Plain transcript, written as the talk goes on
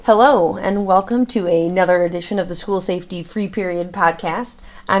Hello, and welcome to another edition of the School Safety Free Period podcast.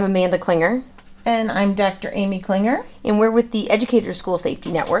 I'm Amanda Klinger. And I'm Dr. Amy Klinger. And we're with the Educator School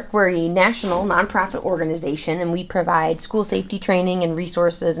Safety Network. We're a national nonprofit organization, and we provide school safety training and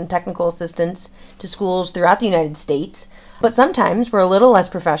resources and technical assistance to schools throughout the United States. But sometimes we're a little less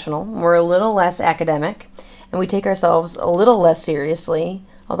professional, we're a little less academic, and we take ourselves a little less seriously.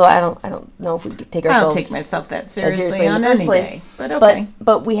 Although I don't know if we take ourselves. I don't take myself that seriously in on the first any place. Day, but okay.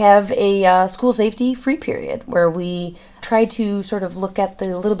 But we have a school safety free period where we try to sort of look at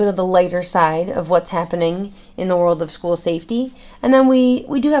the little bit of the lighter side of what's happening in the world of school safety, and then we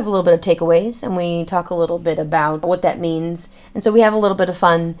do have a little bit of takeaways, and we talk a little bit about what that means, and so we have a little bit of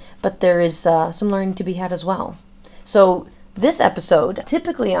fun, but there is some learning to be had as well. So this episode,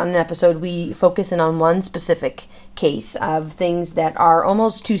 typically on an episode, we focus in on one specific case of things that are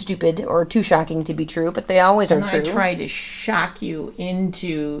almost too stupid or too shocking to be true, but they always are true. And I try to shock you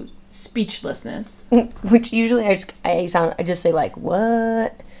into speechlessness. Which usually I just say like,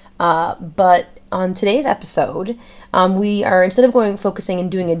 what? But on today's episode, we are, instead of focusing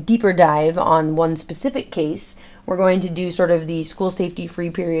and doing a deeper dive on one specific case, we're going to do sort of the school safety free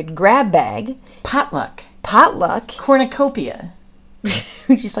period grab bag. Potluck. Cornucopia.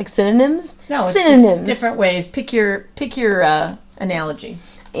 Just like synonyms? No, it's synonyms. Just different ways. Pick your analogy.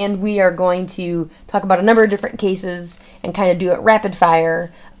 And we are going to talk about a number of different cases and kind of do it rapid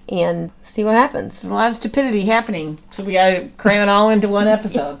fire and see what happens. There's a lot of stupidity happening, so we got to cram it all into one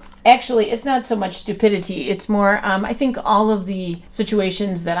episode. Actually, it's not so much stupidity. It's more, I think all of the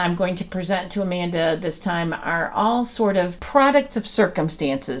situations that I'm going to present to Amanda this time are all sort of products of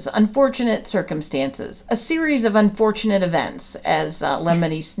circumstances, unfortunate circumstances, a series of unfortunate events, as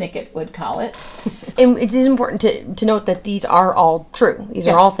Lemony Snicket would call it. And it is important to note that these are all true. These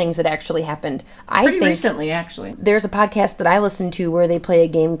are all things that actually happened. Pretty recently, actually. There's a podcast that I listen to where they play a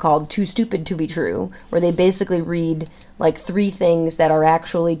game called Too Stupid to Be True, where they basically read like 3 things that are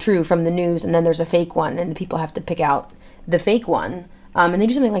actually true from the news, and then there's a fake one, and the people have to pick out the fake one. And they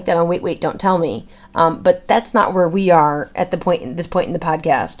do something like that on Wait, Don't Tell Me. But that's not where we are at this point in the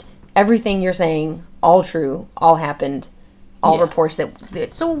podcast. Everything you're saying, all true, all happened, all reports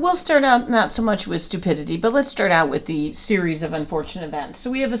that... So we'll start out not so much with stupidity, but let's start out with the series of unfortunate events.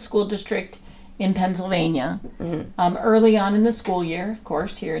 So we have a school district in Pennsylvania. Mm-hmm. Early on in the school year, of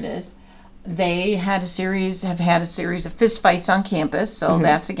course, here it is. They have had a series of fistfights on campus, so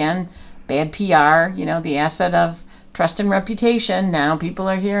that's, again, bad PR, the asset of trust and reputation. Now people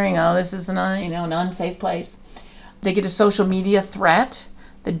are hearing, this is an unsafe place. They get a social media threat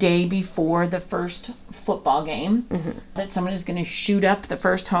the day before the first football game that someone is going to shoot up the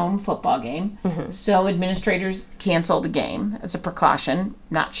first home football game. So administrators cancel the game as a precaution.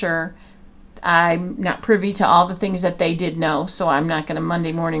 Not sure. I'm not privy to all the things that they did know, so I'm not going to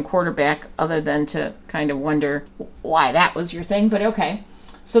Monday morning quarterback other than to kind of wonder why that was your thing, but okay.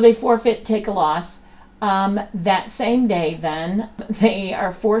 So they forfeit, take a loss. That same day, then, they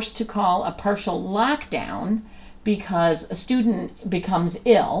are forced to call a partial lockdown because a student becomes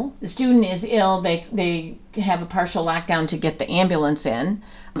ill. The student is ill. They have a partial lockdown to get the ambulance in.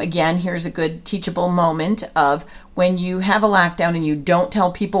 Again, here's a good teachable moment of when you have a lockdown and you don't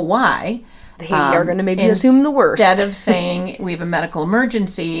tell people why. They are going to maybe assume the worst. Instead of saying we have a medical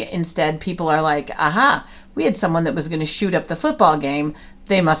emergency, instead people are like, aha, we had someone that was going to shoot up the football game.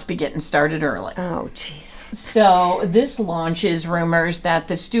 They must be getting started early. Oh, jeez. So this launches rumors that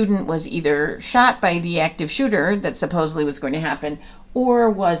the student was either shot by the active shooter that supposedly was going to happen,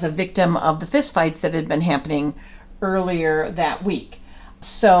 or was a victim of the fistfights that had been happening earlier that week.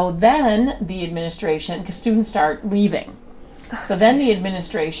 So then the administration, because students start leaving. So then the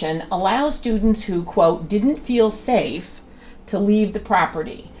administration allows students who, quote, didn't feel safe to leave the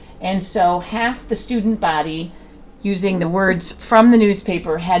property. And so half the student body, using the words from the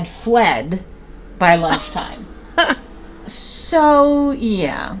newspaper, had fled by lunchtime. So,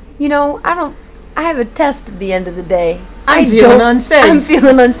 yeah. I have a test at the end of the day. I'm feeling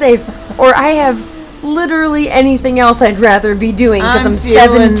unsafe. Or I have literally anything else I'd rather be doing because I'm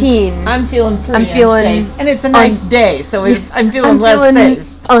 17. I'm feeling unsafe. And it's a nice day, so I'm feeling less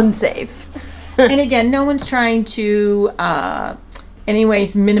safe. Unsafe. And again, no one's trying to in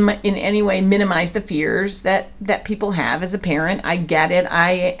any way minimize the fears that people have as a parent. I get it.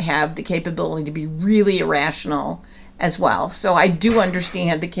 I have the capability to be really irrational as well. So I do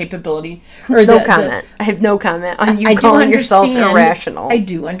understand the capability. I have no comment on you calling yourself irrational. I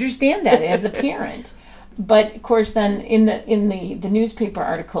do understand that as a parent. But of course, then in the newspaper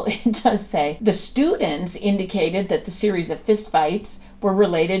article, it does say the students indicated that the series of fistfights were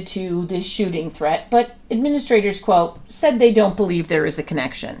related to this shooting threat, but administrators, quote, said they don't believe there is a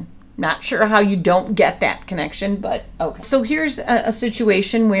connection. Not sure how you don't get that connection, but okay. So here's a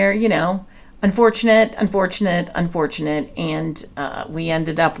situation where, unfortunate, and we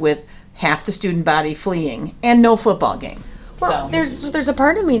ended up with half the student body fleeing and no football game. Well, there's a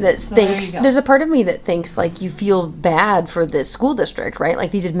part of me that thinks like you feel bad for this school district, right? Like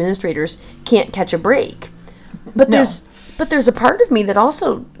these administrators can't catch a break. But there's a part of me that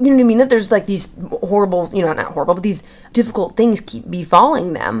also, you know what I mean, that there's like these horrible, not horrible, but these difficult things keep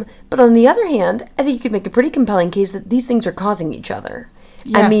befalling them. But on the other hand, I think you could make a pretty compelling case that these things are causing each other.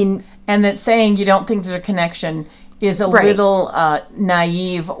 Yeah. I mean, and that saying you don't think there's a connection is a little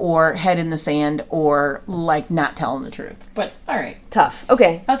naive or head in the sand or like not telling the truth. But all right. Tough.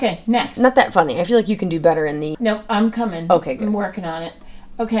 Okay, next. Not that funny. I feel like you can do better in the... No, I'm coming. Okay, good. I'm working on it.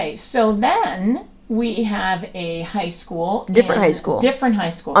 Okay, so then we have a high school. Different high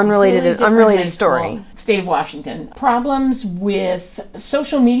school. Unrelated story. School, State of Washington. Problems with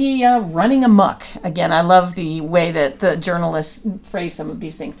social media running amok. Again, I love the way that the journalists phrase some of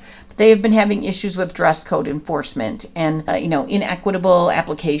these things. They have been having issues with dress code enforcement and, inequitable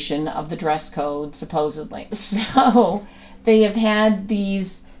application of the dress code, supposedly. So they have had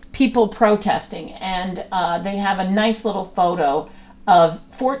these people protesting, and they have a nice little photo of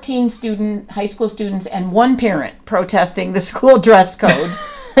 14 high school students and one parent protesting the school dress code.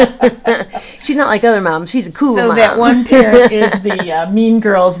 She's not like other moms. She's a cool mom. So that one parent is the mean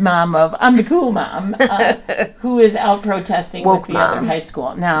girl's mom of I'm the cool mom, who is out protesting Woke with the other high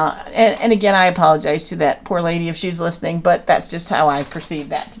school. Now, and again, I apologize to that poor lady if she's listening, but that's just how I perceive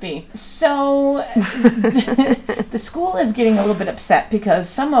that to be. So the school is getting a little bit upset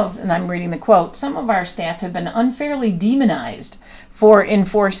because and I'm reading the quote, some of our staff have been unfairly demonized for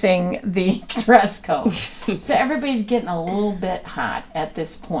enforcing the dress code. So everybody's getting a little bit hot at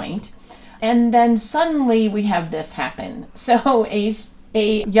this point. And then suddenly we have this happen. So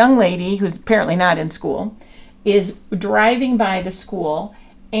a young lady who's apparently not in school is driving by the school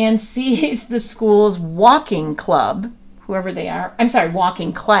and sees the school's walking club, whoever they are. I'm sorry,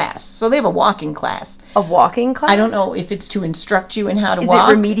 walking class. So they have a walking class. A walking class? I don't know if it's to instruct you in how to walk.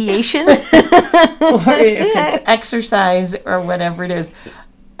 Is it remediation? Or if it's exercise or whatever it is.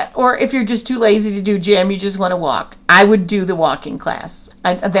 Or if you're just too lazy to do gym, you just want to walk. I would do the walking class.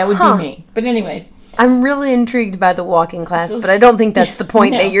 That would be me. But anyways. I'm really intrigued by the walking class, but I don't think that's the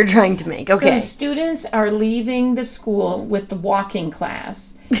point that you're trying to make. Okay. So students are leaving the school with the walking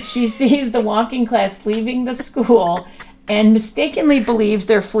class. She sees the walking class leaving the school and mistakenly believes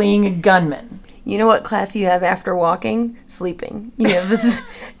they're fleeing a gunman. You know what class you have after walking? Sleeping.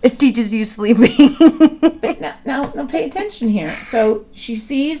 It teaches you sleeping. But now pay attention here. So she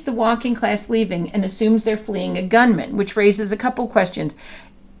sees the walking class leaving and assumes they're fleeing a gunman, which raises a couple questions.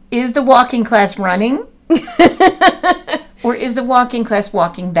 Is the walking class running? Or is the walking class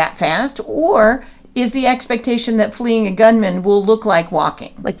walking that fast? Or is the expectation that fleeing a gunman will look like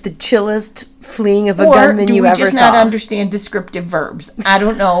walking? Like the chillest fleeing of a gunman you ever saw. Or do we just not understand descriptive verbs? I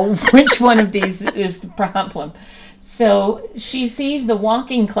don't know which one of these is the problem. So she sees the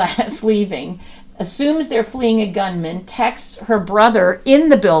walking class leaving, assumes they're fleeing a gunman, texts her brother in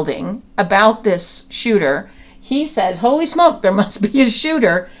the building about this shooter. He says, holy smoke, there must be a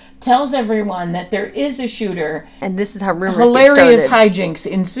shooter. Tells everyone that there is a shooter. And this is how rumors Hilarious get started. hijinks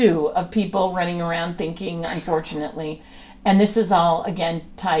ensue of people running around thinking, unfortunately. And this is all, again,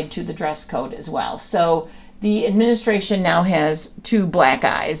 tied to the dress code as well. So the administration now has two black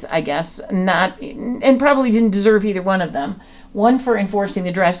eyes, I guess, and probably didn't deserve either one of them. One for enforcing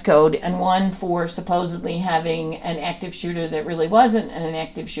the dress code and one for supposedly having an active shooter that really wasn't an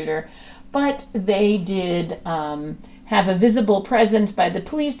active shooter. But they did have a visible presence by the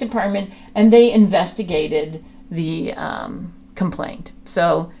police department, and they investigated the complaint.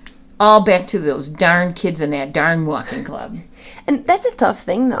 So all back to those darn kids in that darn walking club. And that's a tough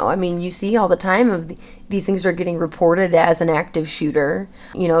thing, though. I mean, you see all the time of these things are getting reported as an active shooter.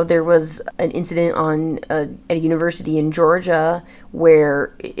 There was an incident at a university in Georgia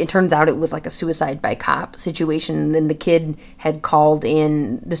where it turns out it was like a suicide by cop situation. And then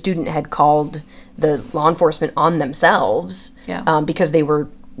the student had called the law enforcement on themselves because they were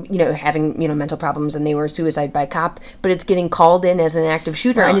having mental problems and they were suicide by cop, but it's getting called in as an active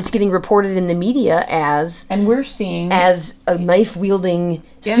shooter and it's getting reported in the media as a knife wielding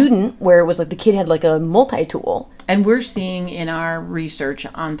student where it was like the kid had like a multi-tool. And we're seeing in our research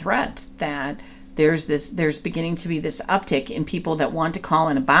on threats that there's beginning to be this uptick in people that want to call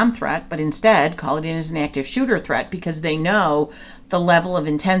in a bomb threat, but instead call it in as an active shooter threat because they know the level of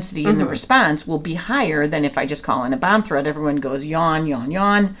intensity in the response will be higher than if I just call in a bomb threat. Everyone goes yawn, yawn,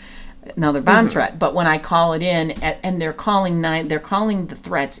 yawn, another bomb threat. But when I call it in, and they're calling the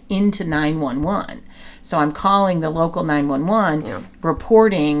threats into 911. So I'm calling the local 911,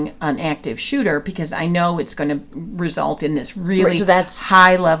 reporting an active shooter because I know it's going to result in this really so that's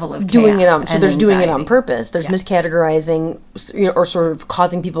high level of doing it chaos on. So and there's doing it anxiety. on purpose. There's miscategorizing, or sort of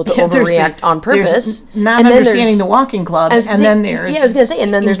causing people to overreact on purpose. There's not And then understanding there's- the walking club, I was and gonna then say- there's I was going to say,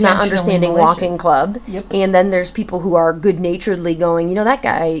 and then there's not intentionally understanding malicious. walking club, and then there's people who are good naturedly going, that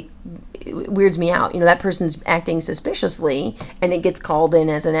guy weirds me out. That person's acting suspiciously, and it gets called in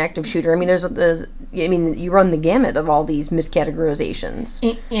as an active shooter. I mean, you run the gamut of all these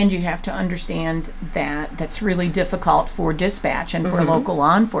miscategorizations. And you have to understand that that's really difficult for dispatch and for local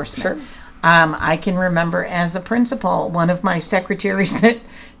law enforcement. Sure. I can remember as a principal, one of my secretaries that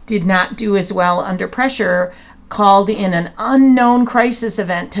did not do as well under pressure called in an unknown crisis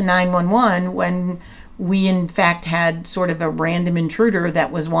event to 911 when we in fact had sort of a random intruder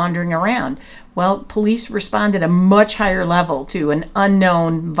that was wandering around. Well, police responded a much higher level to an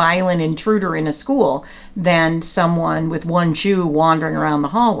unknown violent intruder in a school than someone with one shoe wandering around the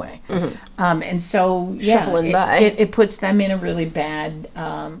hallway. And so, Shuffling by. it puts them in a really bad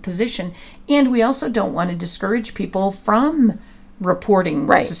position. And we also don't want to discourage people from reporting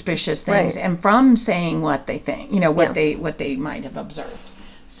suspicious things and from saying what they think, what they might have observed.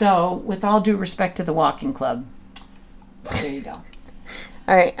 So, with all due respect to the walking club, there you go.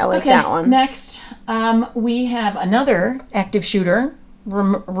 All right, I like that one. Next, we have another active shooter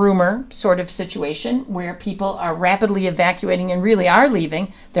rumor sort of situation where people are rapidly evacuating and really are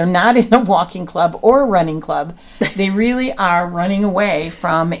leaving. They're not in a walking club or a running club. They really are running away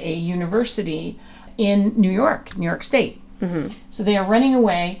from a university in New York State. So they are running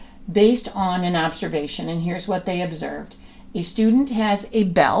away based on an observation, and here's what they observed. A student has a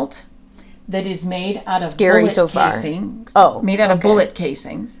belt that is made out of Scary bullet so far. casings. Oh, made out of bullet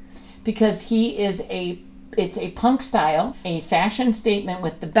casings, because it's a punk style, a fashion statement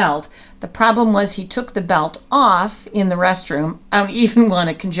with the belt. The problem was he took the belt off in the restroom. I don't even want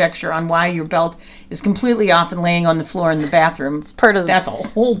to conjecture on why your belt is completely off and laying on the floor in the bathroom. It's part of that's a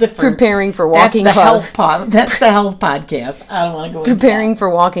whole different preparing for walking that's the club. That's the health podcast. I don't want to go into Preparing that. for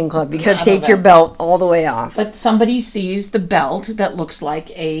walking club. You got to take your belt all the way off. But somebody sees the belt that looks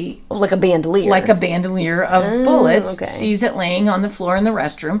like a bandolier. Of bullets, okay. sees it laying on the floor in the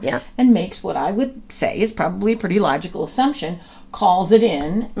restroom, and makes what I would say is probably a pretty logical assumption, calls it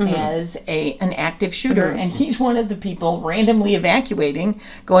in as an active shooter, and he's one of the people randomly evacuating,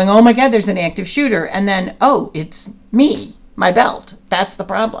 going, oh my God, there's an active shooter, and then, oh, it's me, my belt. That's the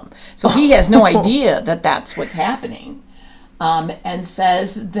problem. So he has no idea that that's what's happening, and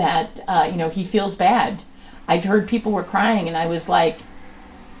says that, he feels bad. I've heard people were crying, and I was like,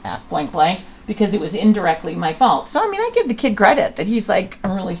 F blank blank, because it was indirectly my fault. So, I give the kid credit that he's like,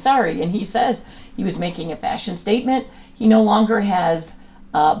 I'm really sorry. And he says he was making a fashion statement. He no longer has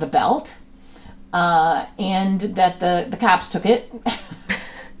the belt, and that the cops took it.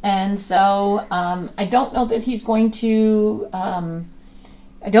 And so I don't know that he's going to...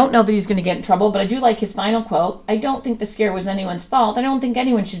 I don't know that he's going to get in trouble, but I do like his final quote. I don't think the scare was anyone's fault. I don't think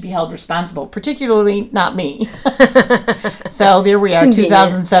anyone should be held responsible, particularly not me. So there we are, convenient.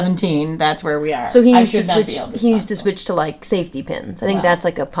 2017. That's where we are. So he needs to should not be switch. held He needs to responsible. switch to like safety pins. I think that's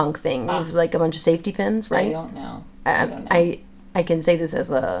like a punk thing. You have like a bunch of safety pins, I right? don't know. I can say this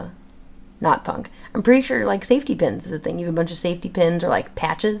as a not punk. I'm pretty sure like safety pins is a thing. You have a bunch of safety pins or like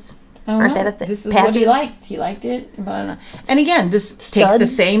patches. I don't Aren't know. that a thing? This is Patches? what he liked. He liked it. But I don't know. And again, this takes the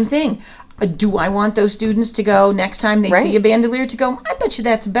Studs? same thing. Do I want those students to go next time they see a bandolier to go, I bet you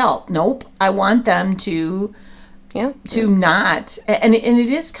that's a belt? Nope. I want them to not. And it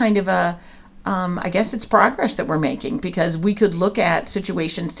is kind of a, I guess it's progress that we're making, because we could look at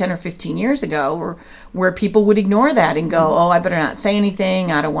situations 10 or 15 years ago where people would ignore that and go, oh, I better not say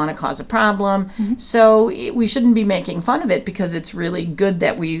anything. I don't want to cause a problem. So we shouldn't be making fun of it, because it's really good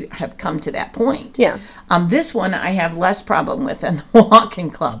that we have come to that point. Yeah. This one I have less problem with than the walking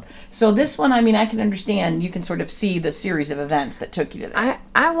club. So this one, I can understand. You can sort of see the series of events that took you to that.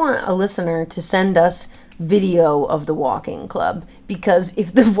 I want a listener to send us video of the walking club, because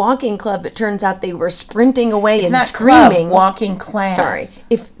if the walking club, it turns out they were sprinting away It's and not screaming. club, walking class. Sorry,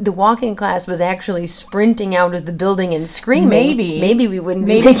 if the walking class was actually sprinting out of the building and screaming, maybe we wouldn't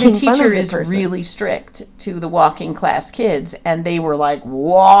be making the fun of teacher the is person. really strict to the walking class kids, and they were like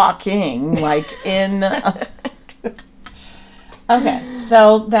walking, like in. Okay,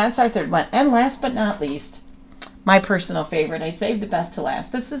 so that's our third one. And last but not least, my personal favorite, I'd save the best to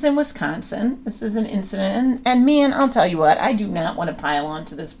last. This is in Wisconsin. This is an incident. And man, I'll tell you what, I do not want to pile on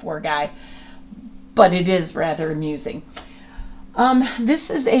to this poor guy, but it is rather amusing. This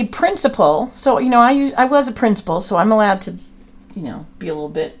is a principal. So, I was a principal, so I'm allowed to, be a little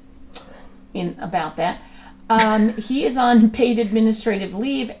bit in about that. He is on paid administrative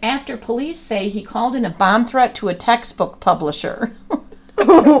leave after police say he called in a bomb threat to a textbook publisher.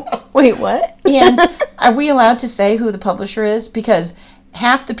 Wait, what? And are we allowed to say who the publisher is? Because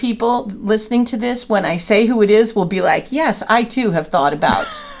half the people listening to this, when I say who it is, will be like, yes, I too have thought about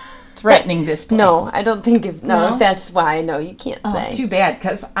threatening this place. No, I don't think if that's why. No, you can't say. Too bad,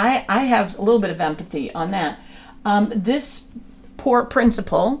 because I have a little bit of empathy on that. This poor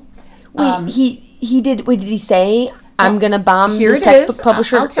principal. Wait, he did. What did he say? I'm gonna bomb Here this it textbook is.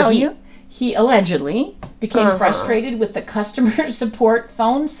 publisher. I'll tell you. He allegedly became frustrated with the customer support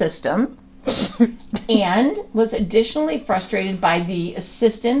phone system and was additionally frustrated by the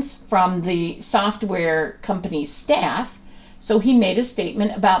assistance from the software company's staff. So he made a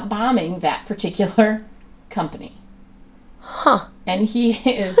statement about bombing that particular company. Huh. And he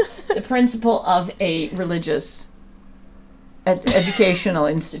is the principal of a religious educational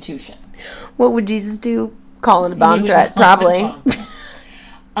institution. What would Jesus do? Call in a bomb threat, probably.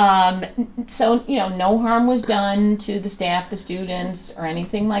 So, no harm was done to the staff, the students, or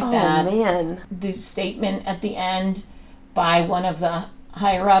anything like that. Oh, man. The statement at the end by one of the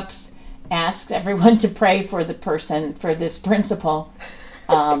higher-ups asks everyone to pray for this principal,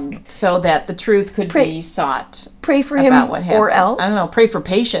 so that the truth could be sought. Pray for him or else? I don't know, pray for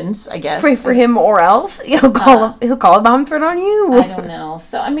patience, I guess. Pray for him or else? He'll call a bomb threat on you? I don't know.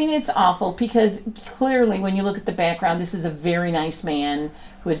 So, it's awful because clearly when you look at the background, this is a very nice man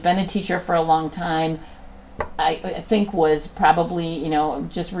who has been a teacher for a long time. I think was probably,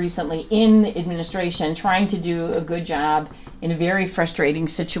 just recently in administration trying to do a good job in a very frustrating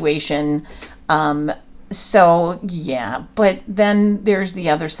situation. So, yeah. But then there's the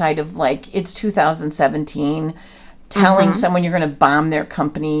other side of, it's 2017. Telling someone you're going to bomb their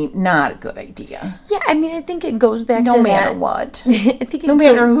company, not a good idea. Yeah, I think it goes back to no matter what. I think no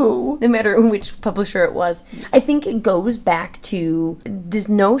matter who. No matter which publisher it was. I think it goes back to this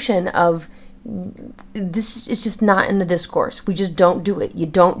notion of this is just not in the discourse. We just don't do it. You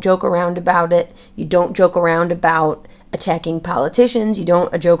don't joke around about it. You don't joke around about attacking politicians. You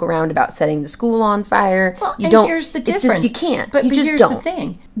don't joke around about setting the school on fire. Well, you don't. Here's the difference. It's just you can't. But just here's don't. the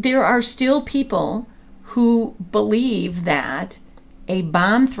thing. There are still people who believe that a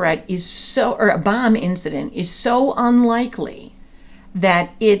bomb threat or a bomb incident is so unlikely that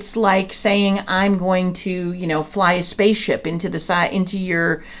it's like saying I'm going to, fly a spaceship into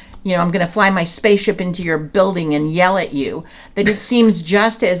your, I'm going to fly my spaceship into your building and yell at you, that it seems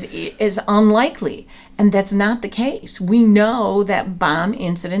just as unlikely. And that's not the case. We know that bomb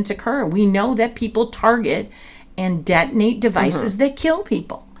incidents occur. We know that people target and detonate devices that kill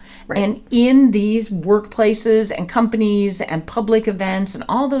people. Right. And in these workplaces and companies and public events and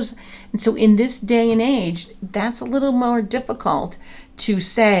all those, and so in this day and age, that's a little more difficult to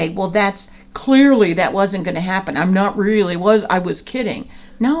say, well, that wasn't going to happen. I was kidding.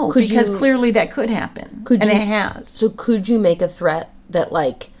 No, because clearly that could happen. It has. So could you make a threat that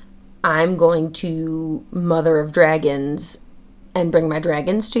I'm going to Mother of Dragons and bring my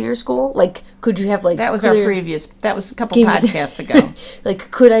dragons to your school? Could you have that was that was a couple podcasts ago.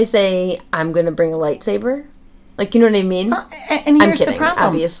 Could I say I'm going to bring a lightsaber? You know what I mean? And here's the problem.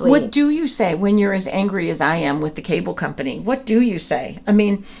 Obviously. What do you say when you're as angry as I am with the cable company? What do you say?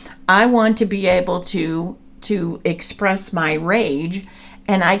 I want to be able to express my rage,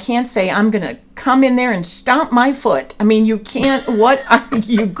 and I can't say I'm going to come in there and stomp my foot. You can't. What are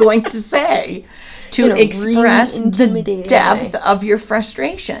you going to say to express the depth of your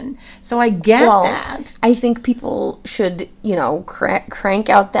frustration? So I get that. I think people should, crank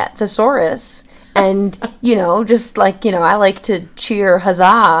out that thesaurus and, just I like to cheer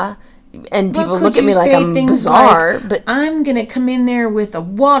huzzah. And people look at me like I'm bizarre. But I'm going to come in there with a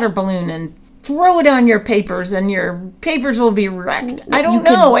water balloon and throw it on your papers and your papers will be wrecked. I don't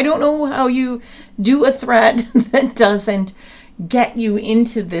know. I don't know how you do a threat that doesn't get you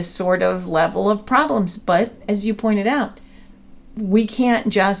into this sort of level of problems. But as you pointed out, we can't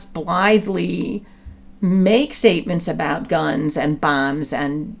just blithely make statements about guns and bombs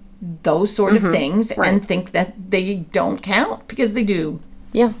and those sort of things and think that they don't count, because they do.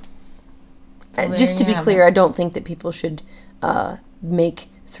 Yeah. So just to be clear, I don't think that people should make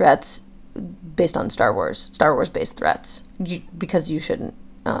threats based on Star Wars-based threats, because you shouldn't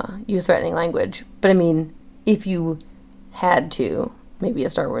use threatening language. But if you had to, maybe a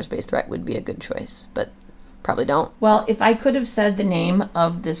Star Wars-based threat would be a good choice, but probably don't. Well, if I could have said the name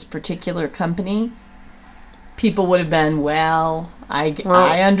of this particular company, people would have been,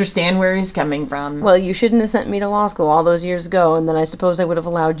 I understand where he's coming from. Well, you shouldn't have sent me to law school all those years ago, and then I suppose I would have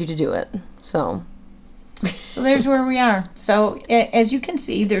allowed you to do it. So there's where we are. So as you can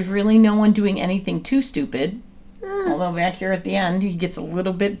see, there's really no one doing anything too stupid. Although back here at the end, he gets a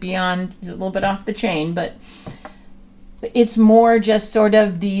little bit beyond, he's a little bit off the chain, but it's more just sort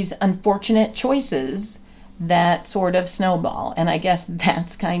of these unfortunate choices that sort of snowball. And I guess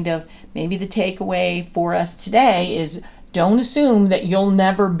that's kind of maybe the takeaway for us today is don't assume that you'll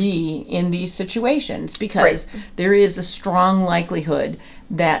never be in these situations, because there is a strong likelihood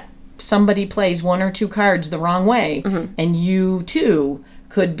that somebody plays one or two cards the wrong way, and you too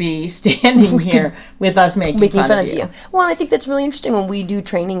could be standing here with us making fun of you. Well, I think that's really interesting when we do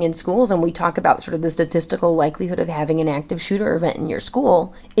training in schools and we talk about sort of the statistical likelihood of having an active shooter event in your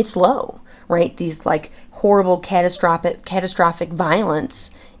school. It's low, right? These like horrible catastrophic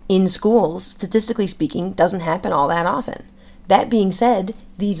violence in schools, statistically speaking, doesn't happen all that often. That being said,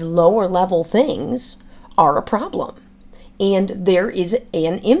 these lower level things are a problem. And there is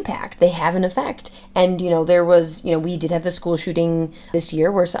an impact. They have an effect. And, there was, we did have a school shooting this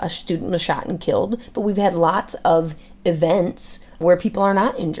year where a student was shot and killed. But we've had lots of events where people are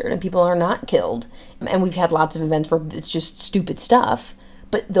not injured and people are not killed. And we've had lots of events where it's just stupid stuff.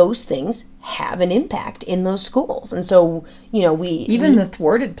 But those things have an impact in those schools. And so, the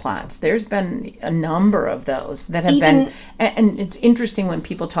thwarted plots, there's been a number of those that have been, and it's interesting when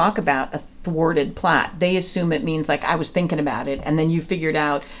people talk about a thwarted plot, they assume it means like I was thinking about it and then you figured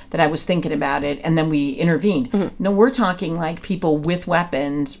out that I was thinking about it and then we intervened. No, we're talking like people with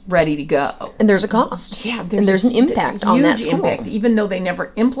weapons ready to go. And there's a cost. Yeah, there's an impact on that school. Impact, even though they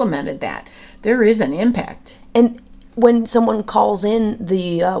never implemented that. There is an impact. And when someone calls in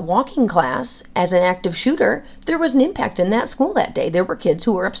the walking class as an active shooter, there was an impact in that school that day. There were kids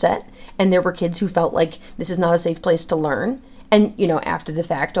who were upset, and there were kids who felt like this is not a safe place to learn. And, after the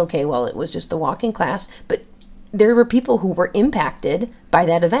fact, okay, well, it was just the walking class, but there were people who were impacted by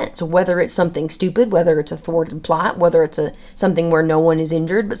that event. So whether it's something stupid, whether it's a thwarted plot, whether it's something where no one is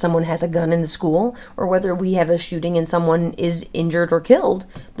injured, but someone has a gun in the school, or whether we have a shooting and someone is injured or killed,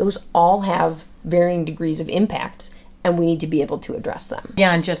 those all have varying degrees of impacts. And we need to be able to address them.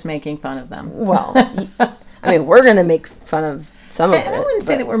 Beyond just making fun of them. Well, we're going to make fun of some of it. I wouldn't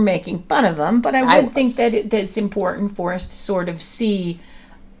say that we're making fun of them, but I would think that it's important for us to sort of see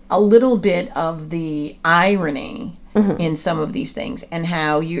a little bit of the irony in some of these things, and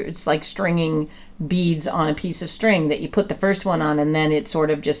how it's like stringing beads on a piece of string that you put the first one on and then it sort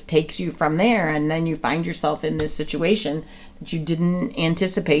of just takes you from there, and then you find yourself in this situation that you didn't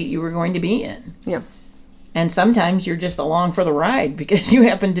anticipate you were going to be in. Yeah. And sometimes you're just along for the ride because you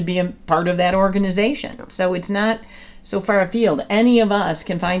happen to be a part of that organization. So it's not so far afield. Any of us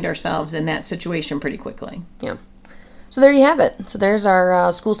can find ourselves in that situation pretty quickly. Yeah. So there you have it. So there's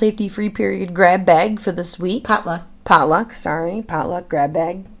our school safety free period grab bag for this week. Potluck, grab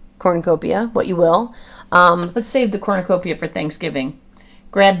bag, cornucopia, what you will. Let's save the cornucopia for Thanksgiving.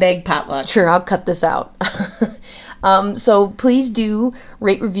 Grab bag potluck. Sure, I'll cut this out. So please do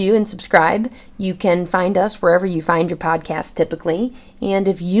rate, review, and subscribe. You can find us wherever you find your podcasts typically. And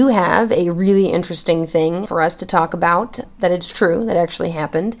if you have a really interesting thing for us to talk about, that it's true, that actually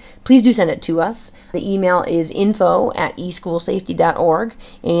happened, please do send it to us. The email is info@eschoolsafety.org,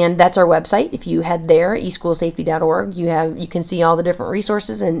 and that's our website. If you head there, eschoolsafety.org, you can see all the different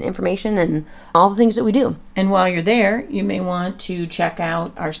resources and information and all the things that we do. And while you're there, you may want to check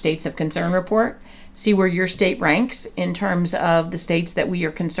out our States of Concern report, see where your state ranks in terms of the states that we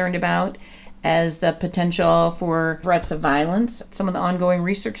are concerned about as the potential for threats of violence, some of the ongoing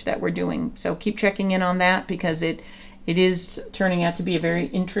research that we're doing. So keep checking in on that, because it is turning out to be a very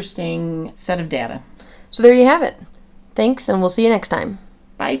interesting set of data. So there you have it. Thanks, and we'll see you next time.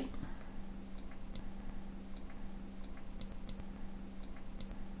 Bye.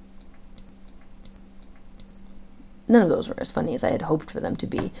 None of those were as funny as I had hoped for them to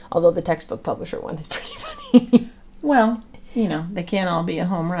be, although the textbook publisher one is pretty funny. Well, they can't all be a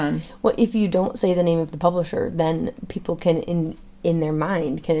home run. Well, if you don't say the name of the publisher, then people can, in their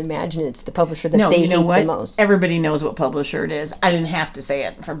mind, can imagine it's the publisher that they hate the most. Everybody knows what publisher it is. I didn't have to say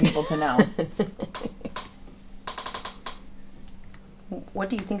it for people to know. What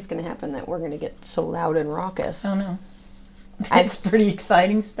do you think is going to happen that we're going to get so loud and raucous? Oh, no. It's pretty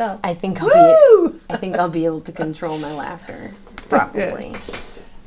exciting stuff. I think I'll be able to control my laughter, probably.